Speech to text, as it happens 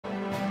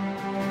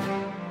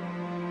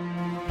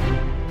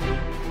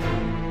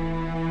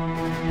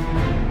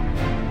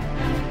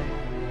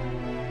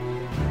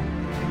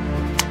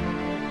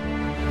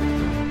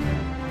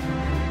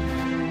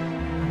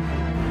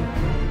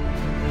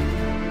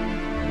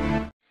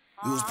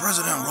It was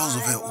President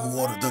Roosevelt who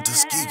ordered the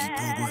Tuskegee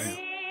program.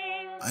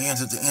 I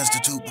entered the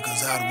institute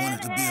because I'd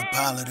wanted to be a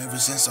pilot ever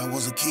since I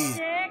was a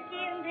kid.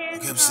 I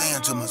kept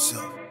saying to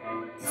myself,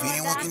 if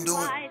anyone can do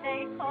it,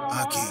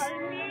 I can.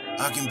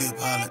 I can be a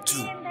pilot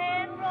too.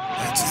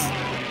 That's it.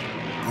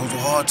 Those were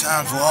hard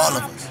times for all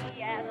of us.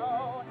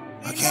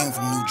 I came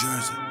from New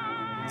Jersey.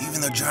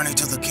 Even the journey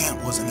to the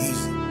camp wasn't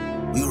easy.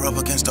 We were up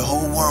against the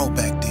whole world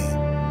back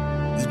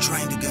then. We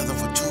trained together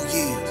for 2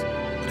 years,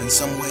 but in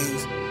some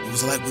ways, it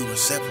was like we were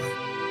separate.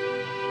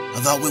 I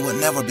thought we would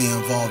never be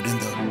involved in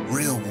the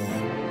real war.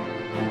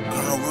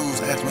 Colonel Roos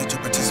asked me to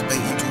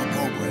participate into a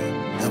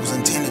program that was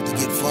intended to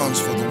get funds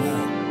for the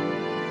war.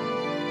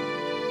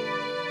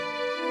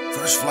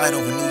 First flight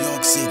over New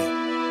York City.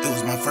 It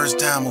was my first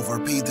time over a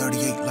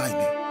P-38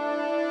 Lightning.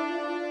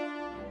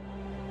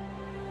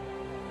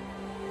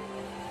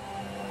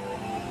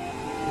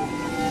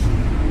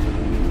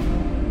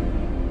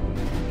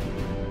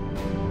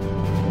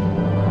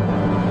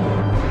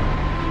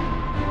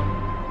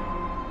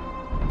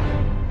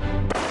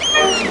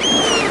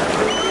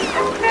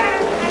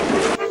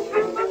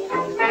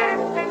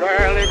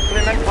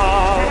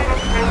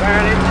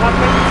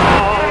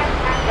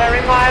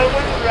 Very mild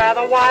ones,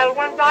 rather wild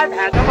ones, I've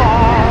had them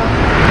all.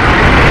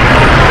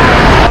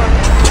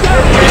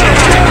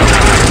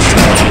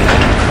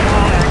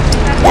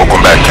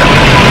 Welcome back,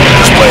 Captain.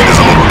 This plane is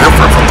a little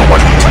different from the one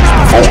you used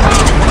before,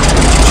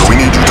 so we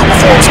need you to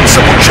perform some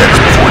simple checks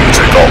before you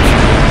take off.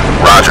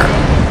 Roger.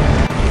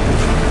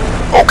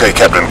 Okay,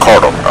 Captain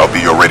Carter, I'll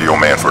be your radio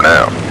man for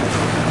now.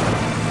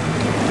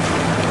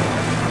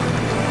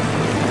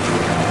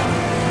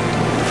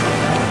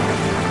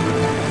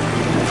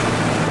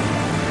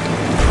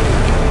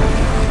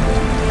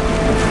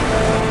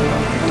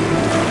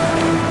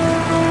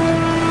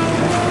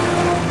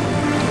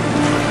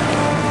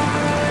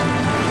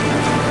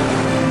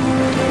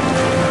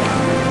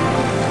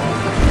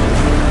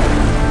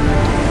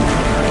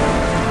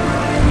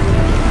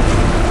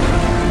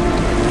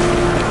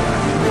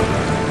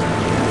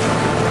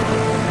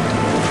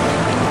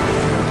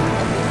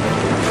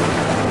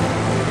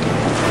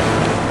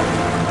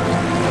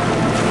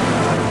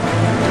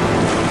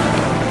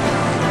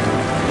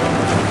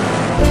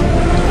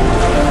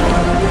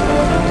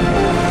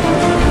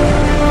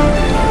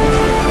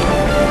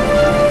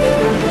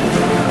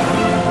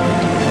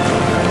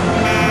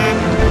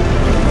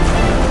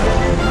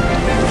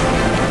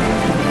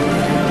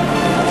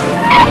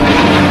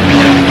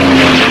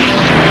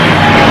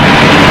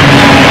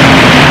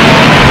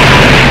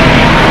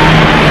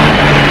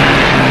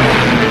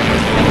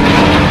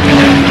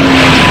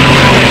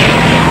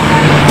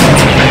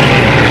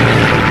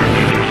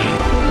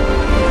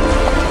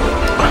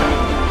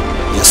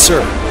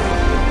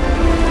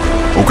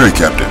 Okay,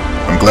 Captain.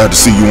 I'm glad to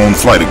see you on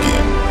flight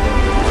again.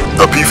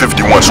 The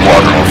P-51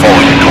 squadron will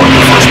follow you during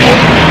your first walk.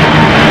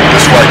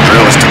 This flight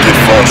drill is to get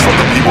funds from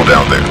the people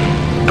down there.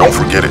 Don't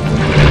forget it.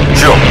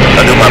 Sure,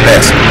 I'll do my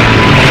best.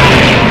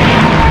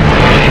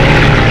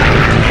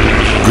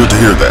 Good to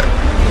hear that.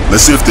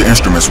 Let's see if the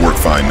instruments work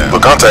fine now. The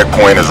contact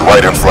point is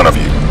right in front of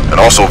you, and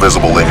also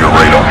visible in your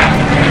radar.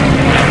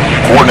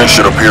 Coordinates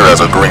should appear as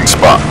a green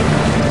spot.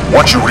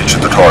 Once you reach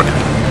the target,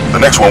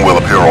 the next one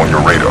will appear on your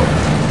radar.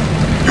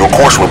 Your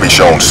course will be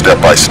shown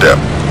step by step.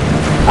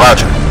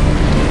 Roger.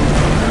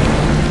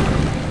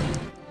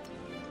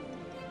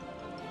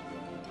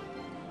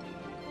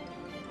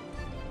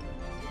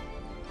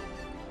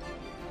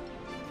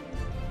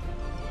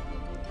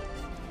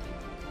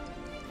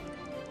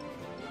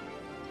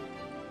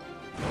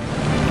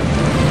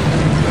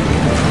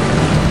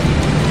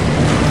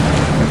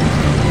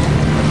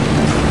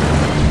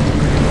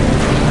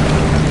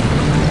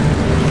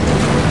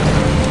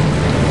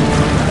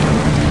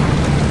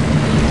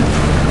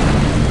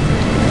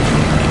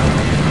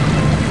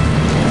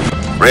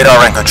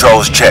 Radar and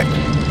controls checked.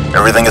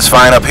 Everything is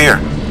fine up here.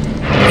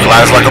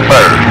 Flies like a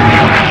bird.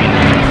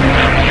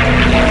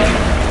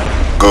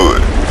 Good.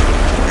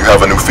 You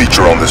have a new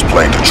feature on this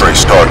plane to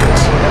trace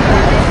targets.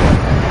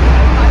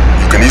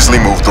 You can easily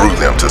move through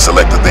them to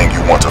select the thing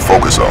you want to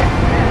focus on.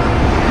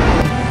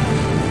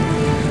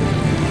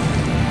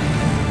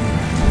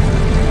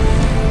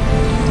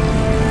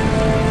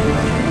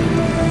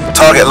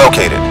 Target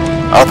located.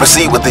 I'll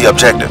proceed with the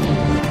objective.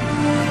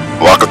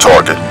 Lock a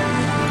target,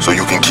 so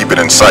you can keep it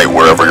in sight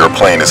wherever your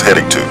plane is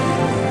heading to.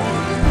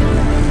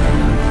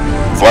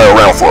 Fly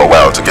around for a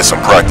while to get some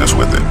practice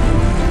with it.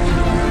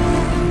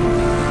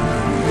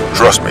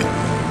 Trust me,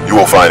 you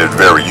will find it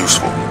very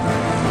useful.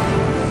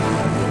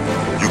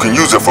 You can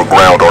use it for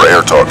ground or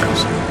air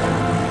targets.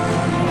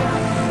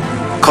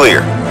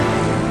 Clear.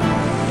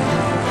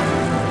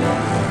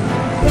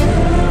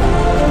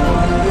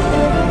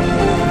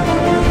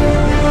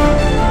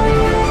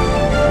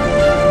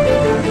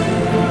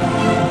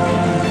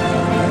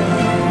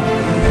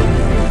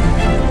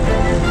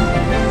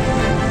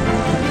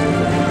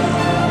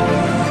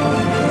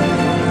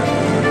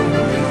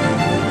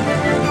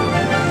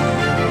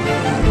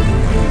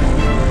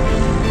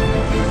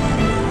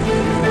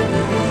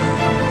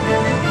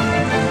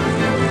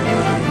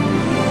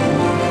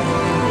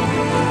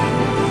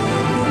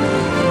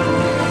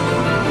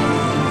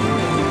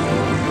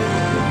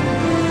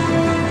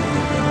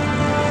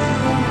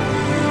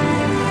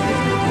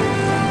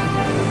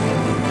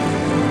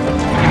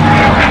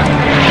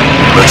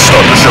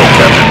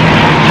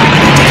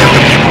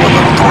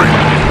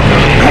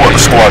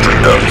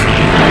 squadron does.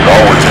 It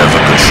always has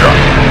a good shot.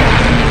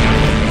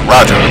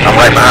 Roger, I'm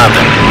right behind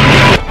them.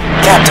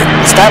 Captain,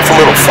 it's time for a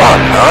little fun,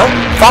 huh?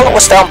 Follow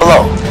us down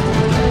below.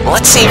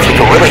 Let's see if you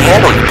can really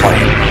handle your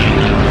plane.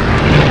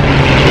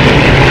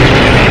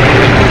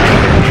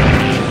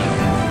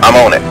 I'm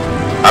on it.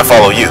 I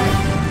follow you.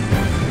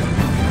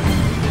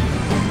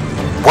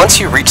 Once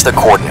you reach the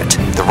coordinate,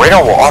 the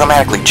radar will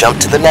automatically jump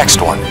to the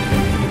next one.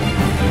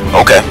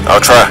 Okay, I'll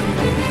try.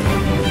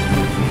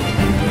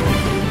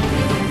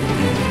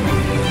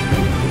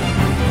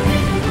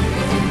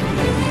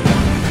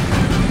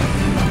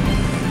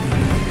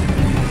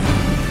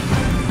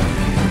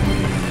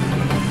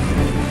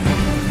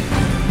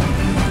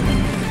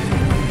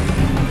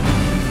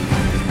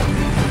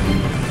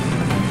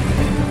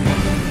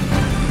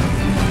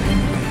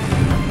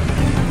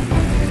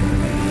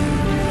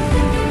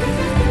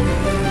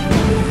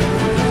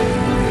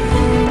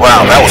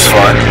 Wow, that was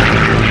fun.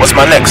 What's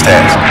my next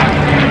task?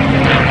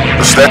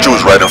 The statue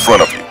is right in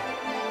front of you.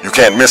 You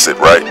can't miss it,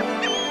 right?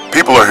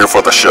 People are here for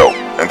the show,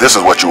 and this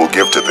is what you will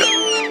give to them.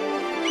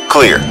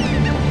 Clear.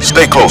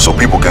 Stay close so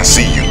people can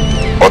see you,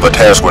 or the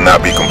task will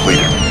not be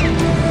completed.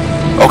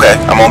 Okay,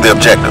 I'm on the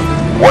objective.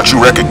 Once you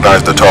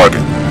recognize the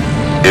target,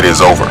 it is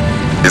over.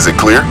 Is it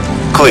clear?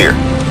 Clear.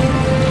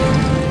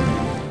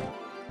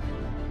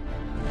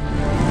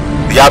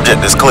 The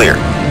object is clear.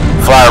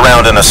 Fly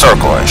around in a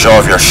circle and show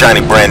off your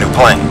shiny brand new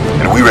plane.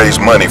 And we raise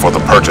money for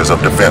the purchase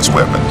of defense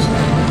weapons.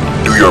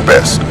 Do your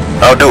best.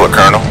 I'll do it,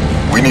 Colonel.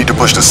 We need to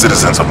push the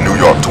citizens of New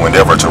York to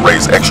endeavor to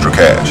raise extra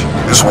cash.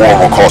 This war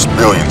will cost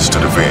billions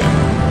to defend.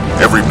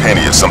 Every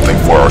penny is something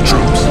for our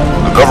troops.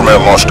 The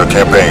government launched a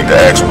campaign to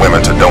ask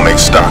women to donate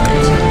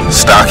stockings.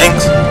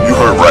 Stockings? You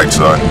heard right,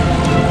 son.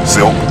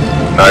 Silk,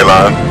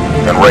 nylon,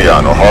 and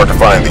rayon are hard to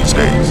find these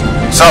days.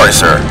 Sorry,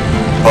 sir.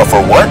 But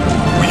for what?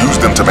 We use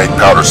them to make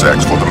powder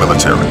sacks for the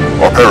military,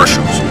 or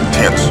parachutes,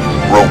 tents,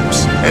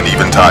 ropes, and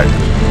even tires.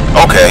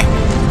 Okay,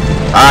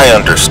 I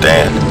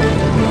understand.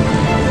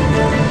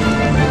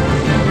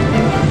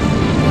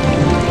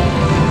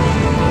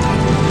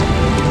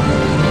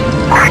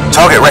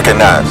 Target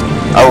recognized.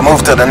 I will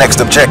move to the next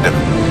objective.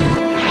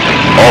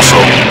 Also,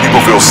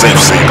 people feel safe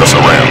seeing us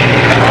around.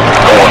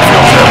 No one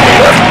feels that way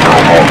after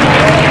Pearl Harbor.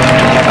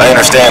 I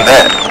understand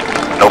that.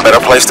 No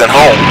better place than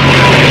home.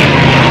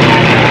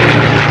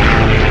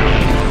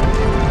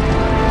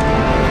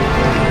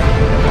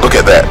 Look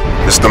at that.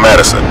 It's the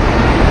Madison.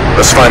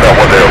 Let's find out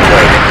what they are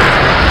planning.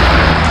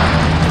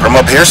 From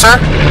up here, sir?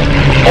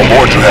 On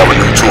board you have a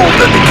new tool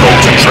that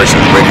decodes and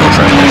traces radio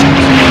transmissions.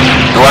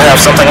 Do I have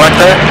something like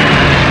that?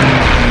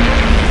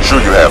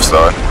 Sure you have,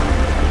 son.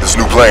 This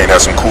new plane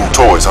has some cool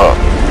toys, huh?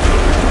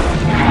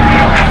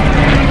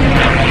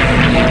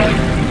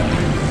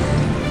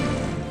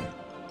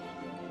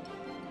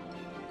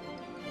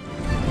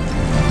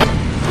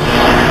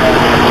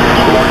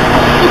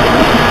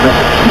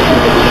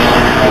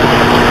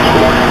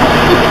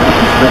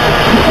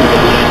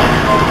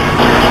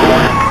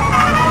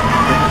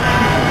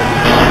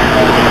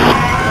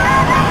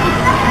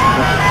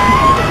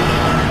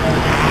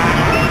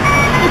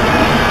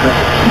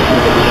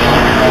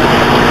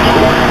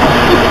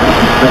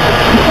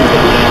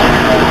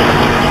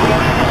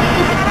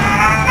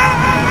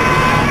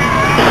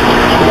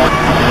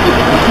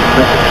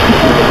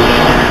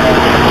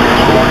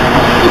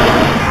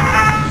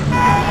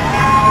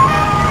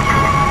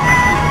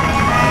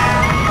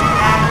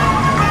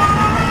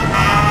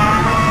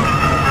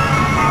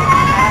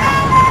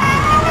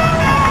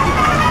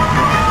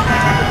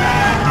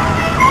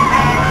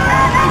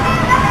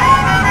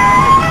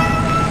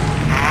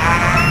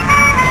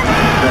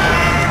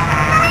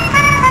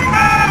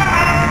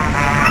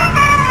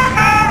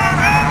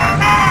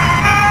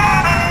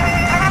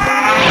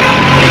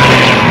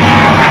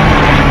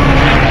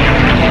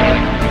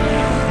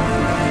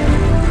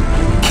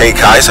 Kay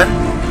Kaiser?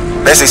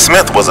 Bessie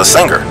Smith was a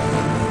singer.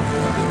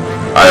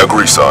 I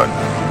agree, son.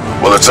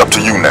 Well, it's up to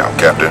you now,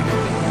 Captain.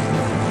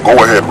 Go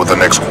ahead with the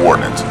next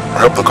coordinates,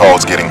 or help the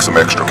cause getting some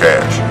extra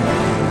cash.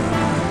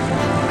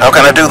 How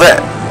can I do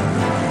that?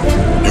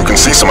 You can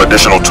see some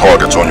additional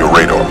targets on your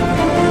radar.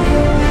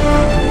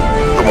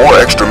 The more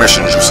extra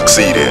missions you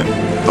succeed in,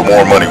 the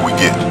more money we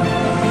get.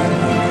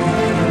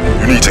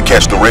 You need to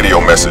catch the radio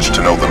message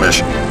to know the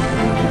mission.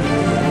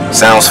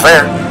 Sounds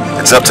fair.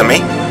 It's up to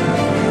me.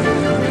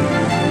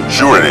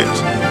 Sure it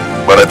is,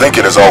 but I think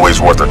it is always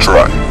worth a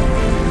try.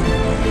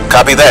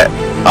 Copy that.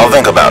 I'll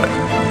think about it.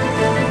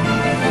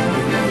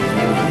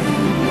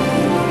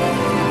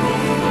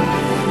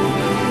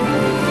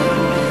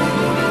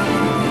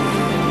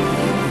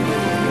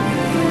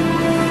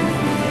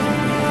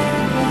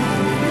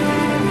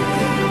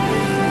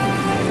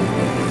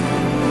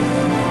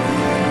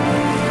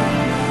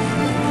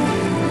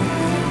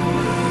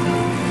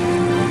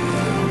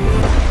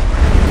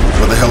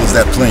 What the hell is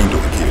that plane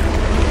doing here?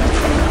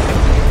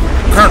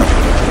 Colonel,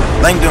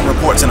 Langdon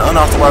reports an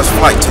unauthorized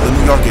flight to the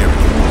New York area.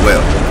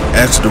 Well,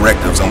 ask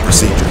directives on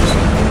procedures.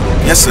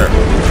 Yes, sir.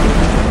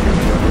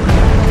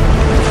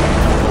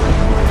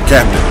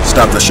 Captain,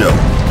 stop the show.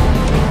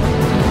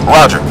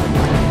 Roger.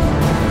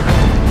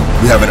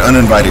 We have an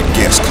uninvited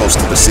guest close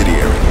to the city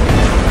area.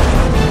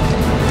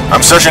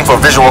 I'm searching for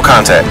visual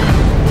contact.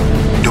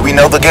 Do we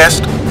know the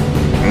guest?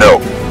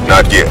 No,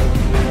 not yet.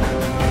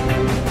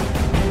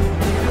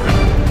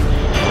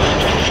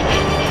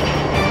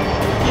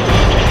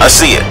 I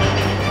see it.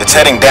 It's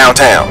heading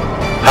downtown.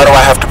 How do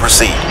I have to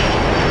proceed?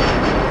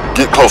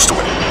 Get close to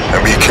it,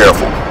 and be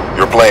careful.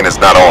 Your plane is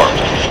not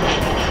armed.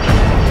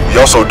 We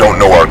also don't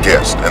know our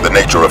guest and the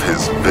nature of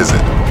his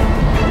visit.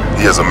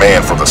 He is a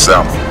man from the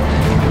south.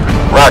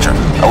 Roger.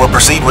 I will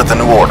proceed with the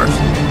new orders.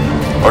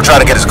 Or try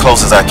to get as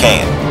close as I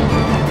can.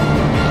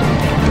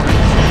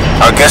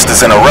 Our guest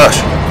is in a rush.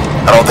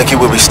 I don't think he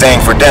will be staying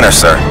for dinner,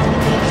 sir.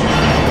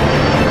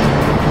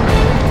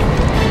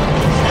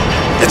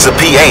 It's a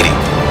P-80,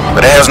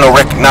 but it has no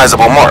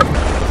recognizable mark.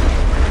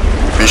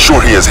 Be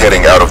sure he is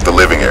heading out of the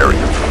living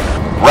area.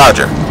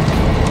 Roger.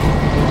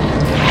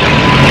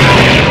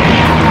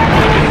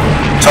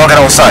 Target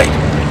on sight.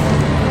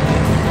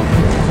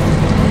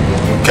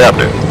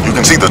 Captain, you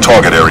can see the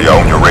target area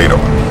on your radar.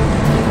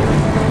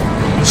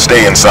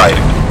 Stay inside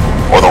it,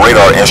 or the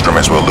radar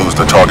instruments will lose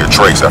the target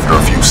trace after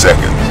a few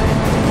seconds.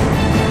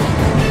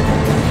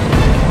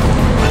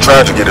 We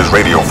tried to get his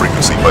radio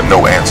frequency, but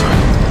no answer.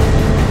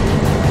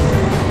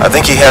 I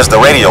think he has the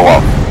radio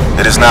off.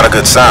 It is not a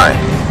good sign.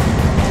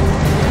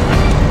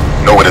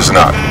 No, it is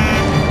not.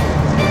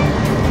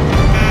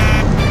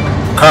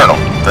 Colonel,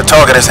 the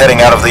target is heading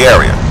out of the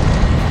area.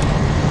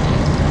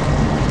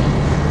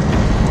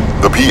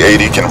 The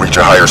P-80 can reach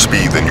a higher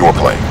speed than your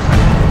plane.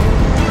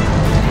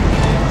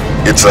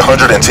 It's a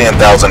 $110,000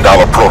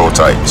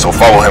 prototype, so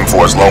follow him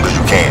for as long as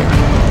you can.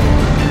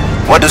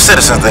 What do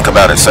citizens think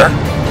about it, sir?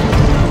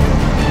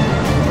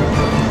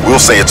 We'll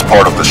say it's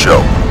part of the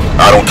show.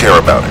 I don't care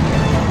about it.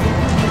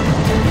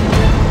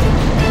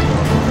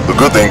 The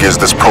good thing is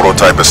this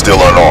prototype is still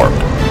unarmed.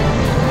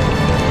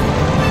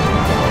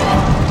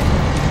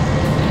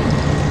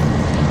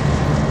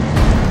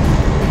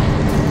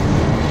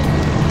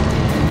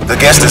 The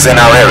guest is in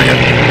our area.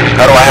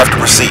 How do I have to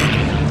proceed?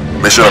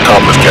 Mission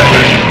accomplished,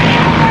 Captain.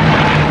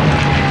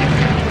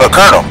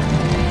 Colonel.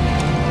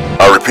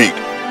 I repeat,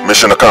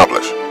 mission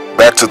accomplished.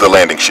 Back to the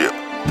landing ship.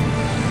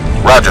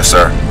 Roger,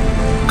 sir.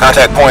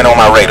 Contact point on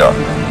my radar.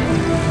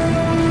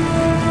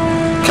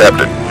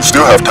 Captain, you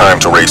still have time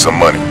to raise some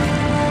money.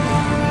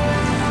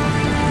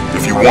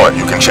 If you want,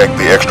 you can check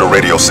the extra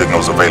radio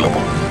signals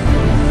available.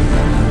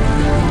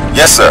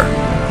 Yes, sir.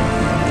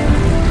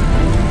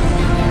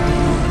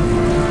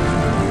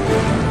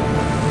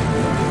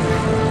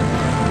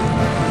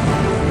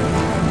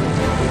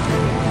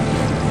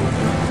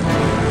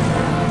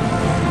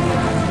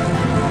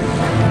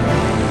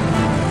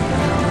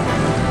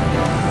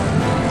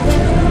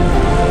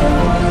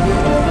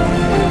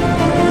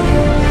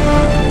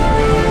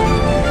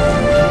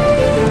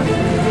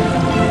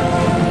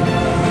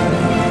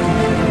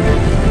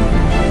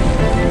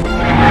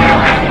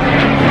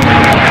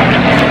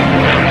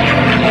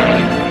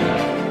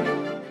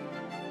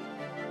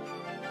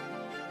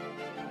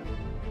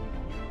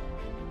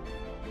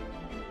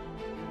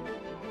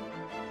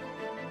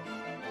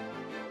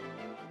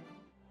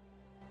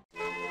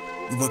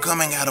 We were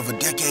coming out of a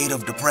decade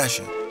of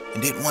depression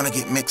and didn't want to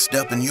get mixed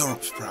up in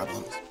Europe's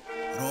problems.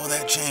 But all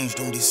that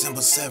changed on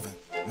December 7,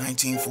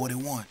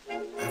 1941,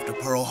 after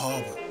Pearl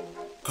Harbor.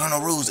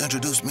 Colonel Ruse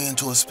introduced me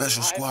into a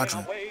special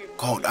squadron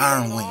called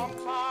Iron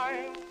Wings.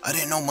 I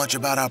didn't know much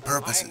about our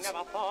purposes,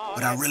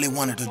 but I really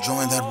wanted to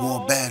join that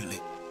war badly.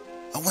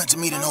 I went to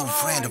meet an old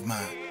friend of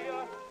mine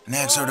and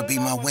asked her to be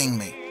my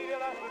wingmate.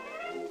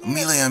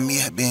 Amelia and me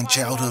had been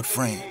childhood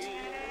friends.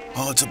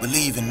 Hard to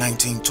believe in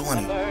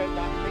 1920.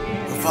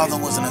 Her father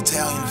was an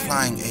Italian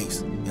flying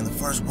ace in the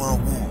First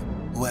World War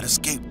who had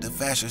escaped the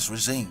fascist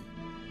regime.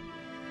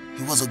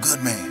 He was a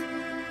good man,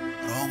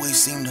 but always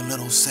seemed a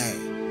little sad.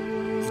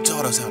 He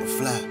taught us how to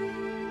fly.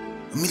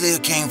 Amelia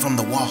came from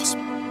the WASP,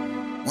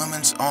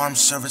 Women's Armed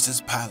Services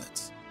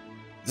Pilots.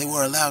 They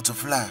were allowed to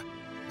fly,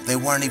 but they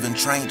weren't even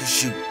trained to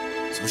shoot,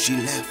 so she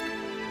left.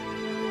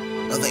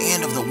 By the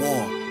end of the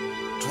war,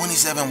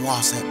 27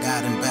 WASPs had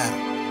died in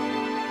battle.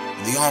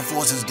 The armed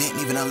forces didn't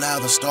even allow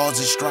the Stars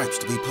and Stripes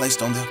to be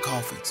placed on their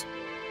coffins.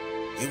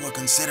 They were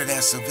considered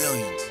as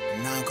civilians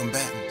and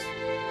non-combatants.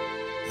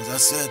 As I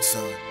said,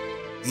 son,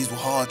 these were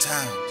hard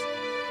times.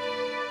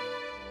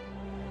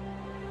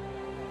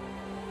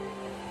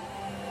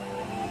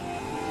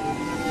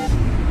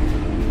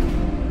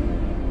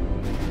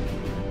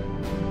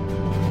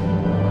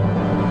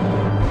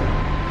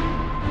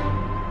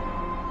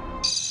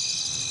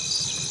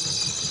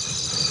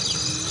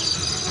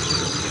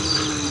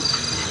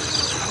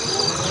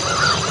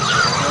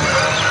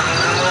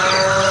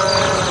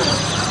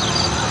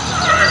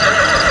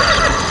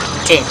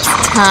 It's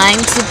time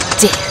to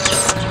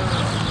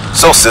dance.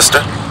 So, sister,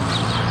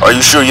 are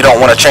you sure you don't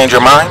want to change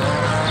your mind?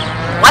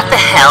 What the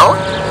hell?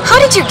 How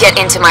did you get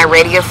into my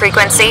radio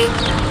frequency?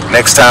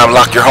 Next time,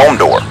 lock your home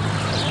door.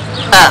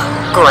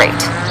 Oh, great.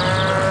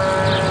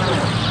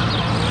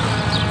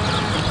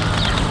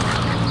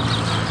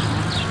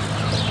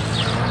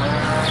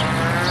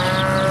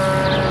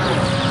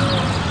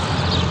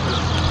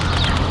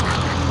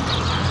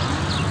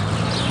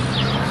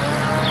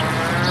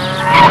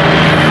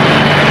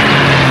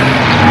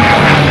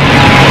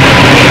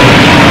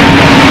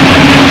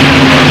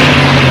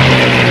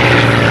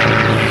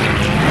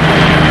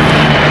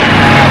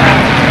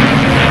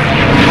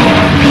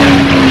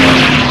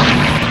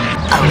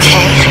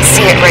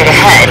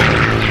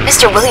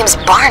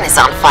 Williams' barn is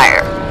on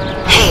fire.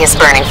 Hay is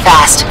burning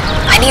fast.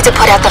 I need to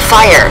put out the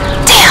fire.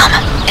 Damn!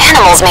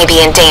 Animals may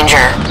be in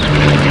danger.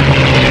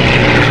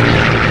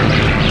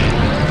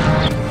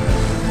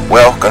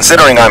 Well,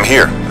 considering I'm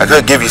here, I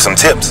could give you some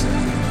tips.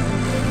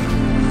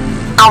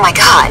 Oh my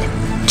god.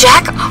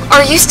 Jack,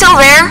 are you still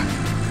there?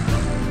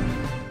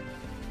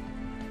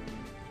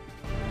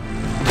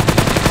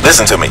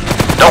 Listen to me.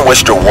 Don't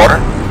waste your water.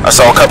 I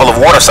saw a couple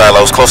of water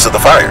silos close to the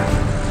fire.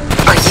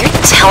 Are you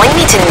telling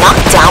me to knock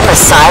down the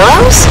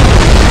silos?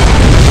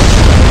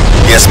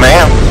 Yes,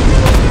 ma'am.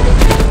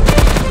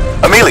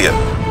 Amelia,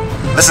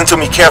 listen to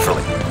me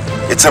carefully.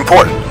 It's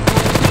important.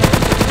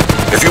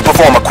 If you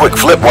perform a quick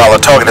flip while the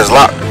target is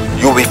locked,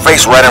 you will be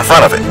faced right in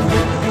front of it.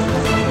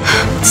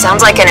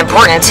 Sounds like an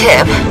important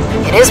tip.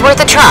 It is worth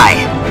a try.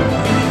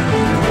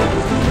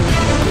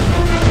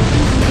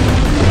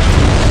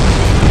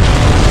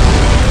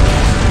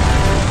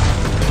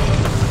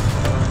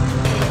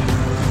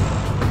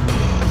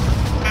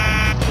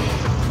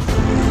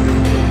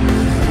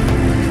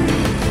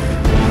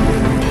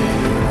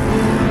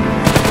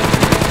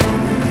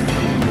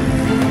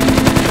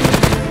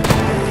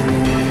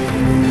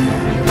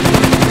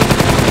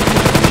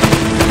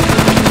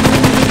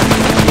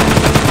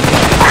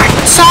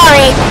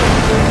 Sorry.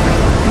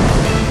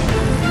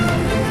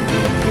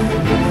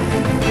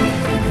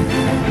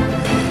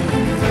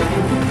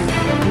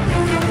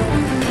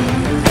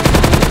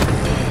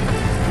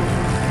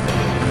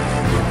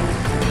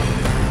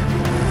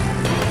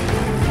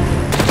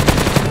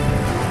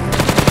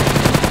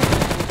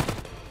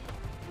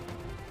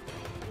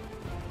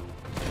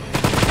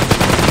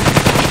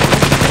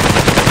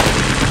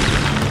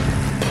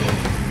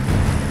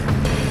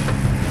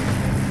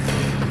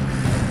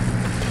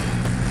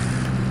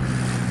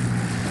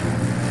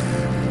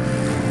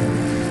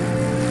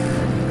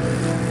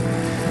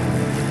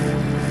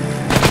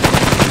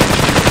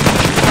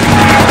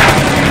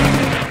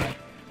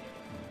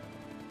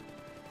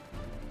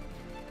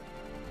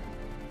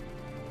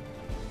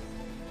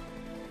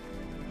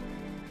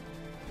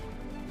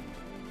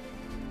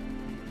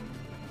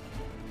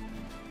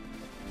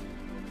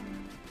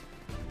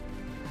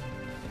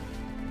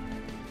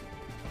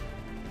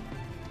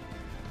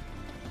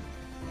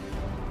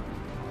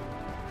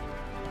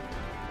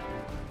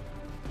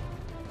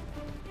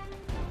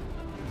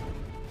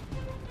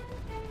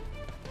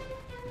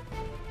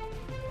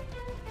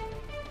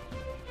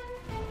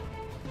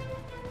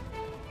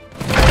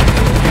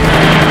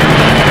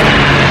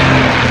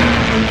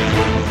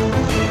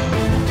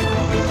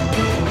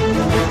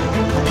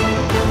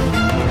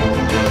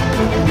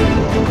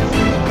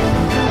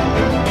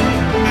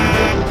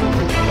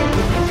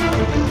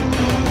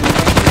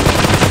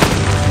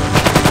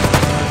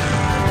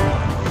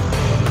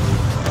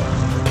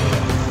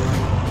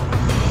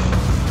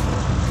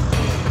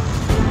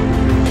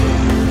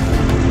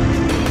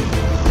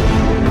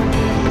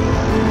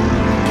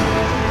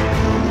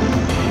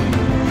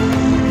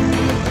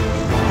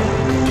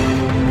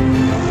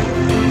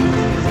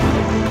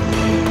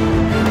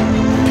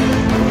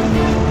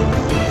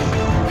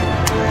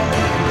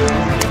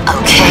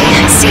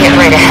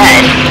 Right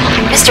ahead.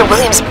 Mr.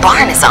 Williams'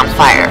 barn is on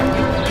fire.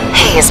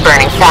 Hay is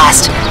burning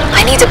fast.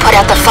 I need to put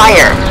out the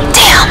fire.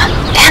 Damn!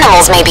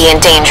 Animals may be in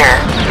danger.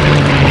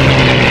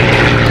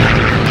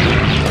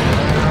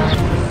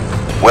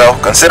 Well,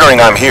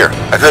 considering I'm here,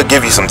 I could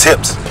give you some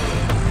tips.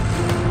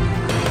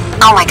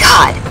 Oh my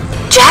god.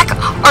 Jack,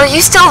 are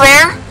you still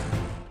there?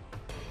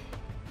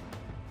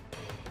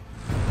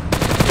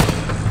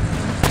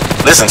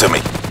 Listen to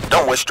me.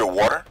 Don't waste your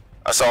water.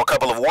 I saw a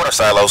couple of water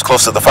silos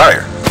close to the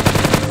fire.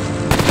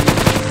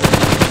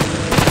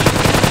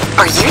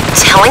 Are you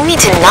telling me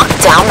to knock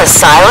down the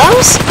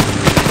silos?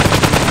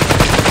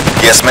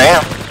 Yes,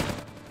 ma'am.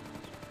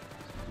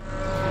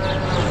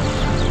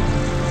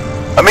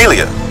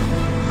 Amelia,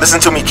 listen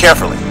to me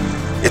carefully.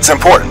 It's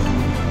important.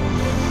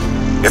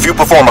 If you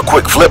perform a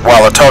quick flip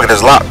while the target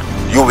is locked,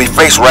 you will be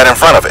faced right in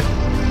front of it.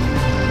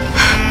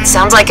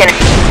 Sounds like an...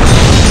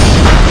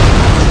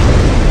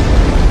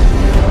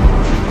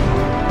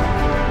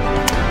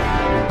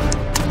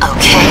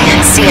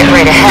 Okay, see it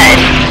right ahead.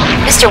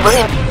 Mr.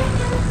 William...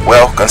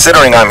 Well,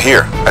 considering I'm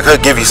here, I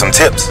could give you some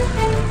tips.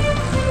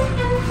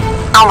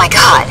 Oh my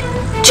god.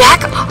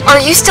 Jack, are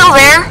you still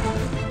there?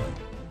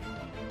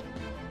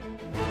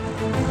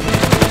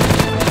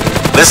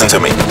 Listen to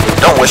me.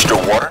 Don't waste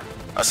your water.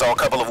 I saw a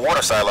couple of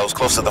water silos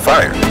close to the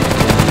fire.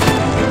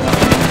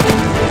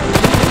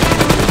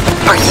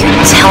 Are you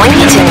telling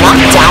me to knock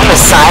down the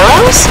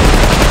silos?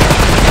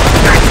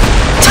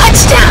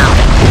 Touchdown!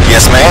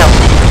 Yes, ma'am.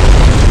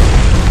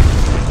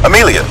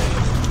 Amelia,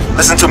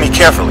 listen to me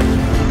carefully.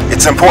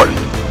 It's important.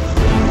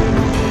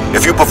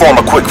 If you perform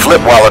a quick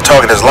flip while the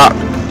target is locked,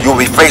 you will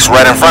be faced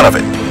right in front of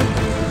it.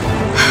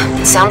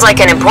 Sounds like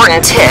an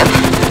important tip.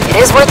 It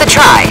is worth a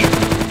try.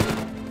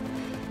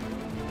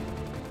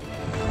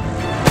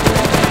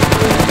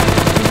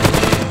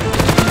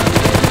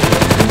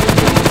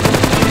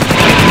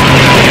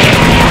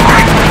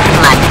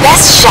 My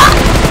best shot.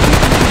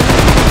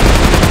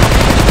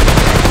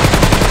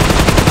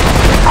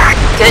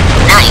 Good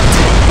night.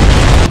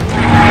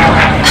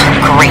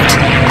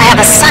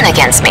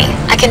 against me.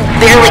 I can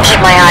barely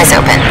keep my eyes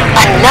open.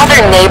 Another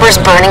neighbor's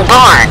burning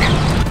barn.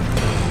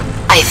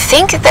 I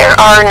think there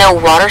are no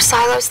water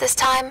silos this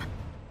time.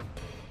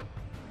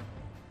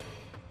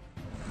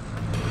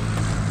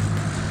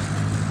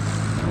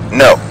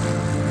 No.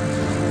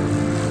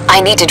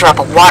 I need to drop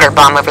a water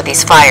bomb over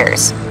these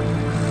fires.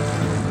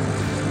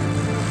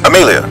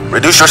 Amelia,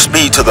 reduce your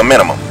speed to the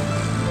minimum.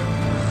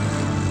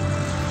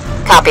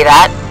 Copy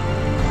that.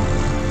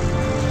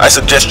 I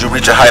suggest you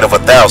reach a height of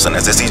 1,000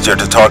 as it's easier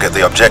to target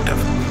the objective.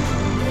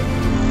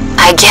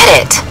 I get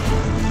it.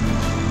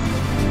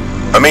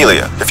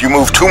 Amelia, if you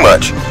move too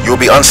much, you'll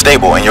be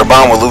unstable and your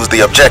bomb will lose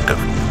the objective.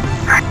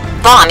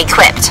 Bomb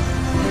equipped.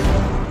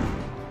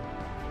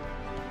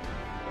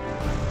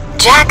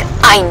 Jack,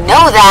 I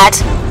know that.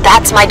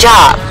 That's my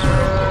job.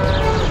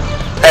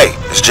 Hey,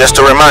 it's just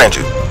to remind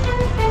you.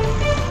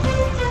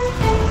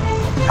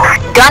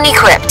 Gun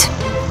equipped.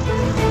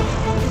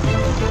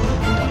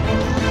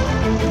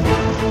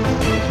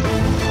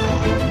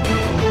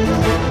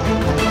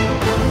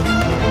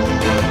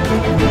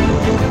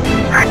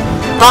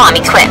 Bomb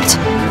equipped.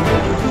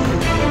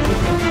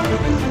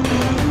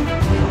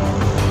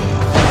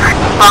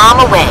 Bomb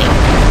away.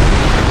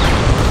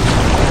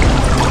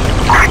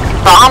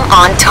 Bomb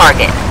on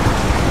target.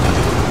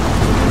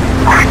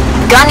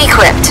 Gun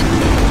equipped.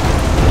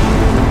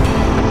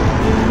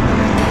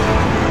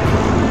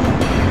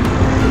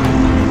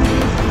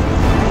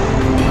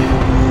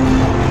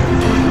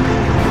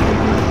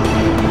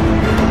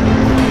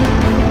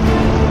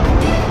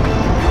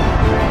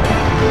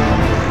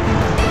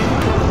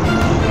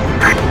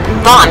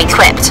 Bomb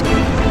equipped.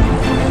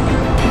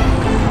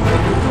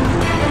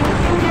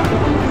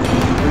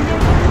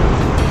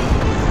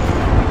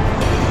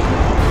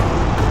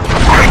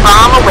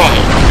 Bomb away.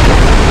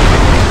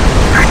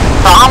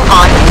 Bomb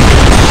on.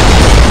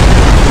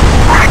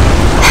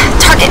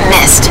 Target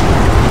missed.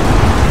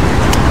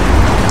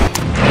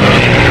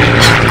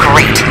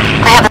 Great.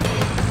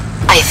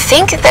 I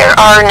think there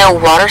are no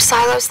water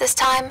silos this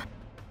time.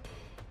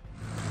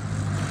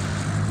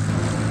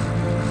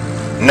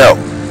 No.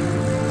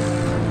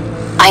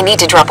 I need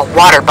to drop a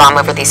water bomb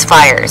over these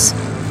fires.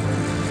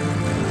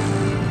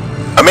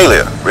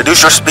 Amelia,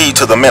 reduce your speed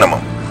to the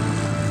minimum.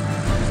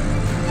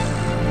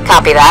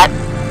 Copy that.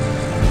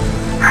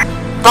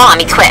 Bomb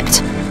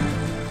equipped.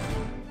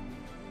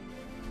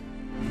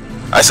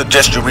 I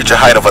suggest you reach a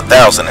height of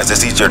 1,000 as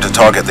it's easier to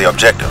target the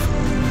objective.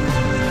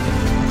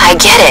 I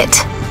get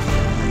it.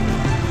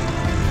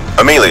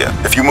 Amelia,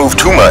 if you move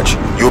too much,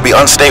 you'll be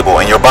unstable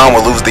and your bomb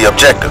will lose the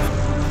objective.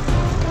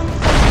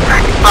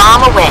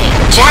 Bomb away.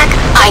 Jack,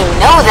 I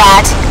know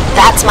that.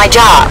 That's my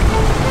job.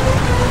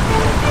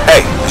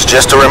 Hey, it's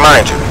just to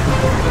remind you.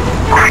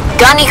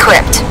 Gun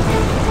equipped.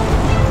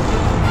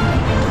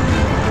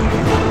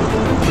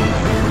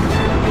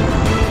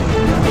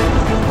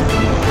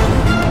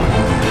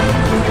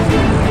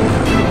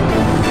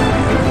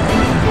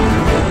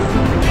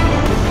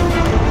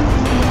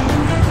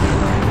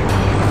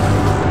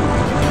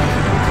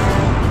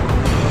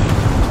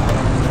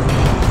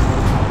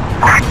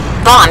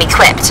 Bomb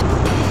equipped.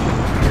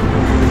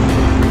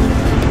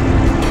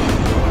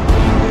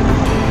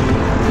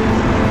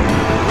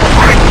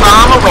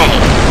 Bomb away.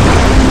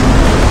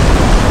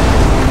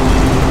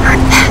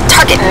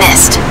 Target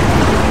missed.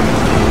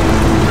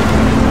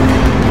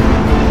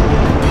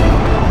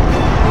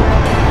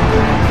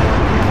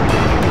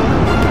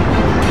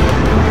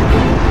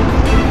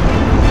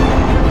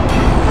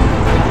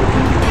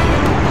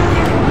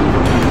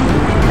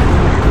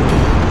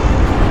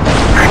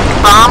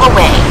 Bomb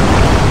away.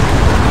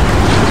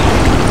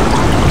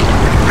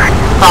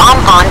 Bomb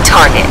on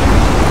target.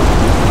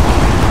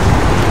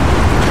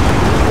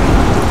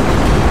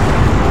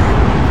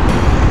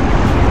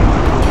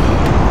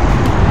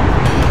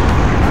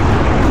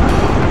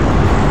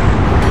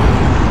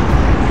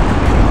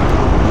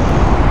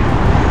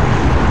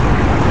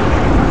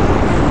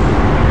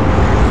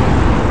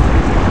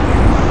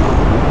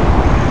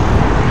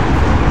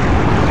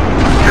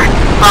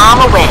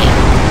 Bomb away.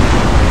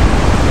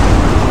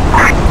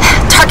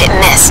 Target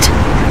missed.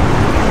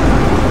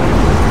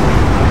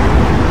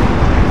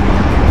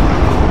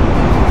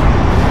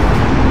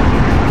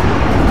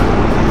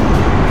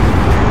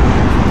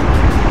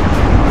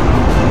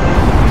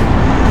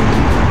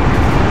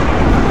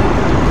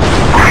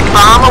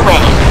 Bomb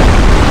away.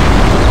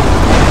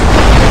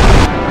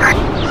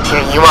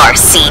 Here you are,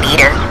 Seed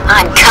Eater.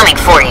 I'm coming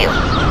for you.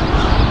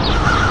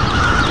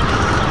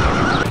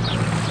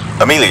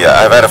 Amelia,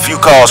 I've had a few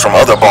calls from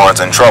other barns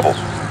in trouble.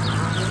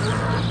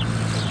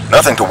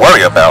 Nothing to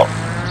worry about,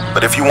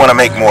 but if you want to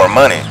make more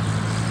money,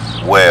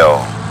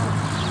 well...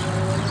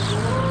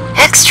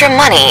 Extra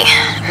money?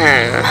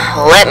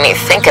 Let me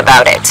think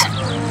about it.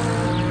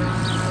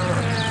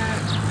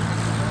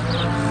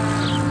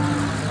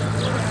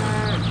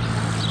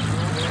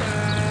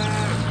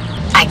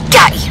 I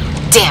got you,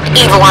 damn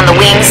evil on the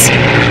wings.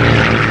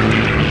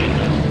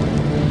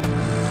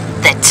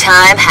 The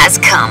time has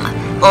come.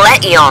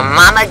 Let your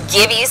mama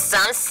give you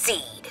some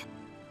seed.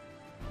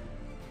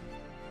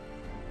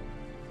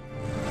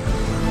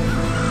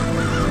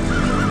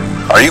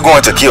 Are you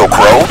going to kill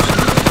crows?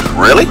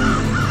 Really?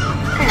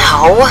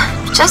 No,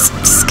 just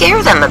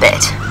scare them a bit.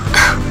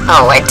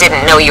 Oh, I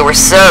didn't know you were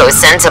so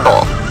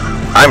sensible.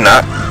 I'm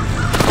not.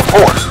 Of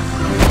course.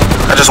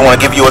 I just want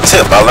to give you a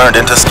tip I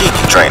learned in Tuskegee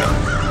training.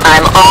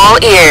 I'm all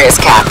ears,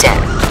 Captain.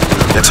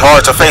 It's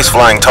hard to face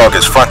flying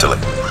targets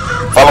frontally.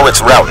 Follow its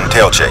route and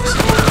tail chase.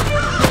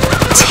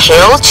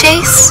 Tail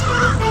chase?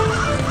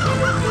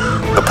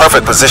 The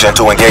perfect position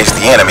to engage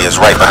the enemy is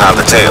right behind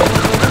the tail.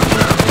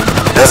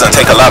 It doesn't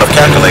take a lot of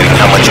calculating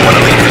how much you want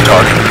to leave your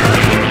target.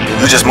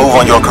 You just move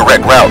on your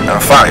correct route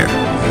and fire.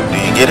 Do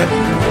you get it?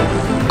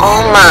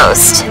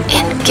 Almost.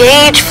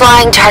 Engage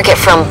flying target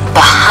from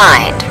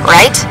behind,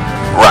 right?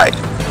 Right.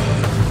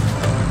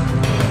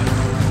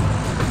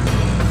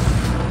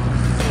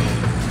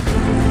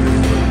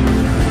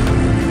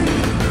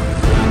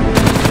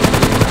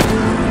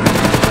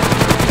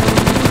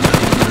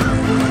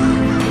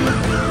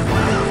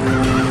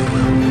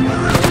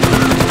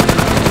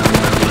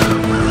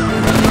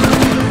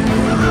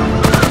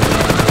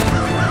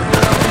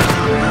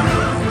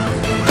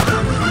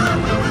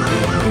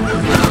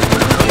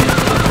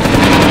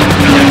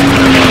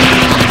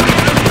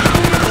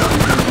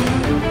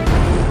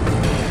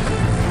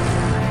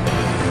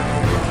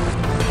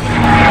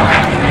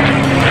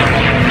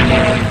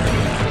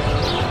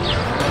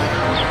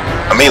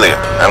 Amelia,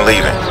 I'm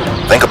leaving.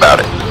 Think about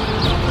it.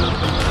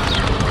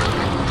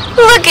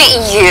 Look at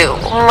you,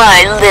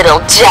 my little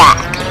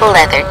Jack.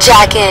 Leather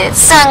jacket,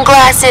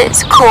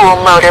 sunglasses, cool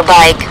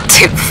motorbike.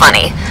 Too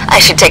funny. I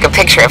should take a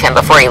picture of him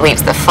before he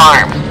leaves the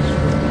farm.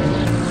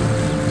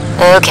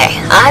 Okay,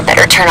 I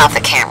better turn off the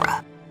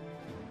camera.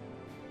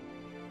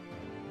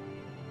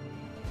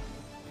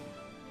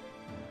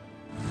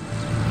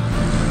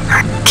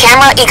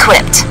 Camera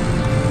equipped.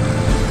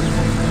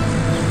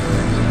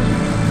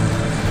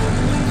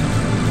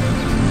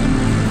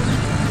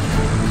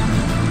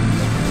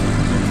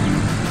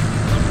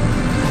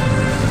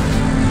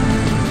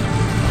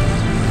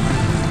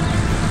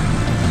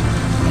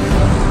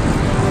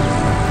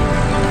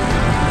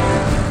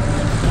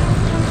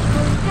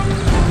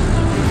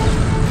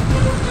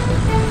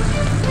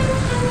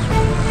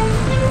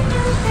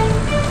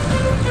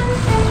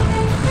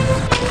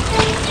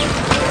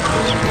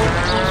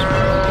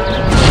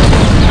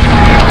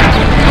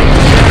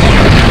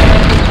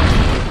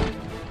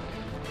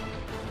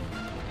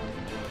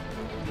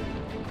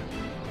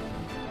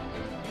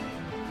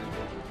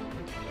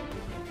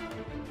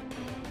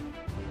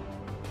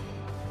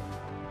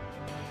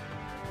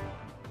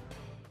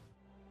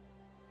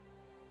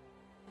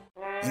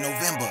 In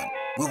November,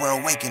 we were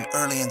awakened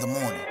early in the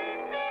morning.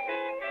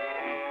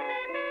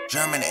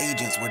 German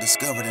agents were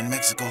discovered in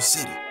Mexico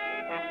City,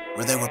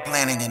 where they were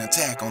planning an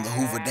attack on the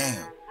Hoover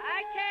Dam.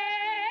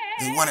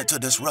 They wanted to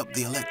disrupt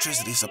the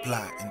electricity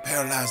supply and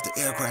paralyze the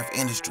aircraft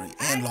industry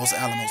and Los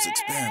Alamos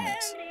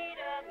experiments.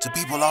 So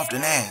people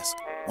often ask,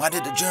 why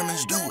did the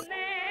Germans do it?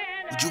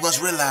 But you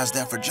must realize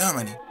that for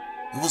Germany,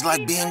 it was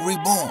like being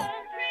reborn.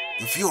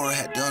 The Fuhrer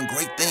had done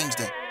great things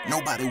that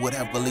nobody would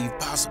have believed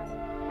possible.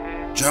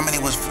 Germany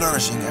was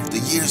flourishing after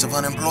years of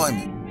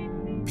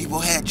unemployment. People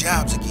had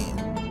jobs again.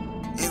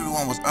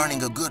 Everyone was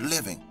earning a good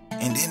living,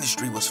 and the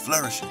industry was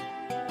flourishing.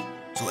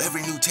 So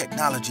every new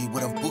technology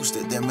would have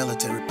boosted their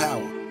military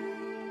power.